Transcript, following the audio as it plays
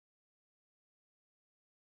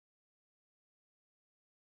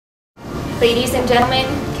Ladies and gentlemen,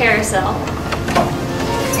 Carousel.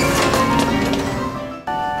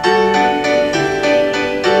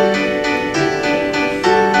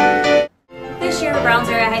 This year,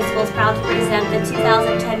 Brownsville Area High School is proud to present the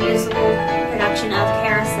 2010 musical production of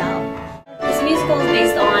Carousel. This musical is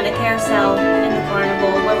based on a carousel in the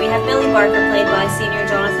carnival where we have Billy Barker, played by senior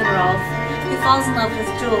Jonathan Rolfe, who falls in love with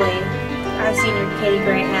Julie, our senior Katie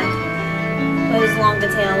Graham. It is long the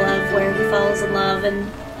tale of where he falls in love and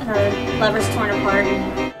her lovers torn apart.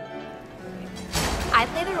 I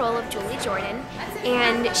play the role of Julie Jordan,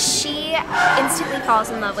 and she instantly falls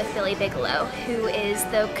in love with Billy Bigelow, who is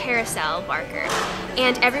the carousel barker.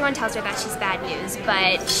 And everyone tells her that she's bad news,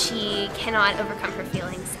 but she cannot overcome her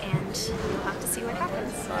feelings, and you'll have to see what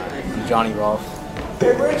happens. I'm Johnny Rolfe.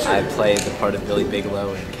 I play the part of Billy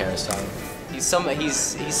Bigelow in Carousel. He's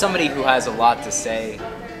somebody who has a lot to say,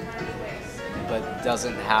 but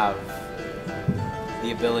doesn't have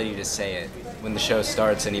the ability to say it. When the show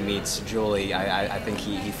starts and he meets Julie, I think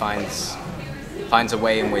he finds a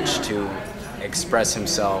way in which to express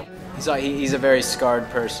himself. He's a very scarred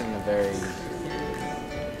person,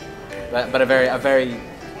 but a very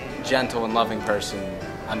gentle and loving person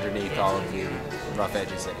underneath all of the rough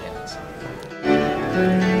edges that he has.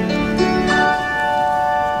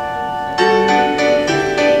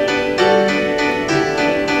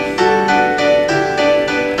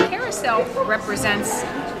 Represents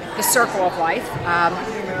the circle of life.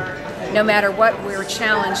 No matter what we're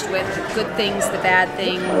challenged with, the good things, the bad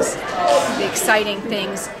things, the exciting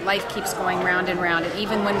things, life keeps going round and round. And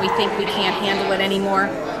even when we think we can't handle it anymore,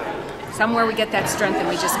 somewhere we get that strength and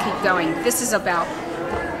we just keep going. This is about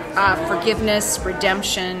forgiveness,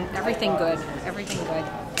 redemption, everything good, everything good.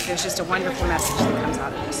 There's just a wonderful message that comes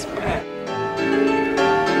out of this.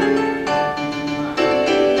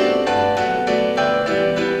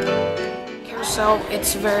 So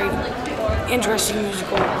it's a very interesting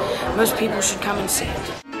musical. Most people should come and see it.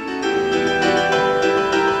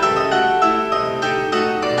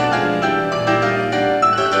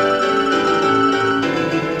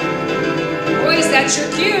 Boys, that's your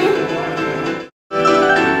cue.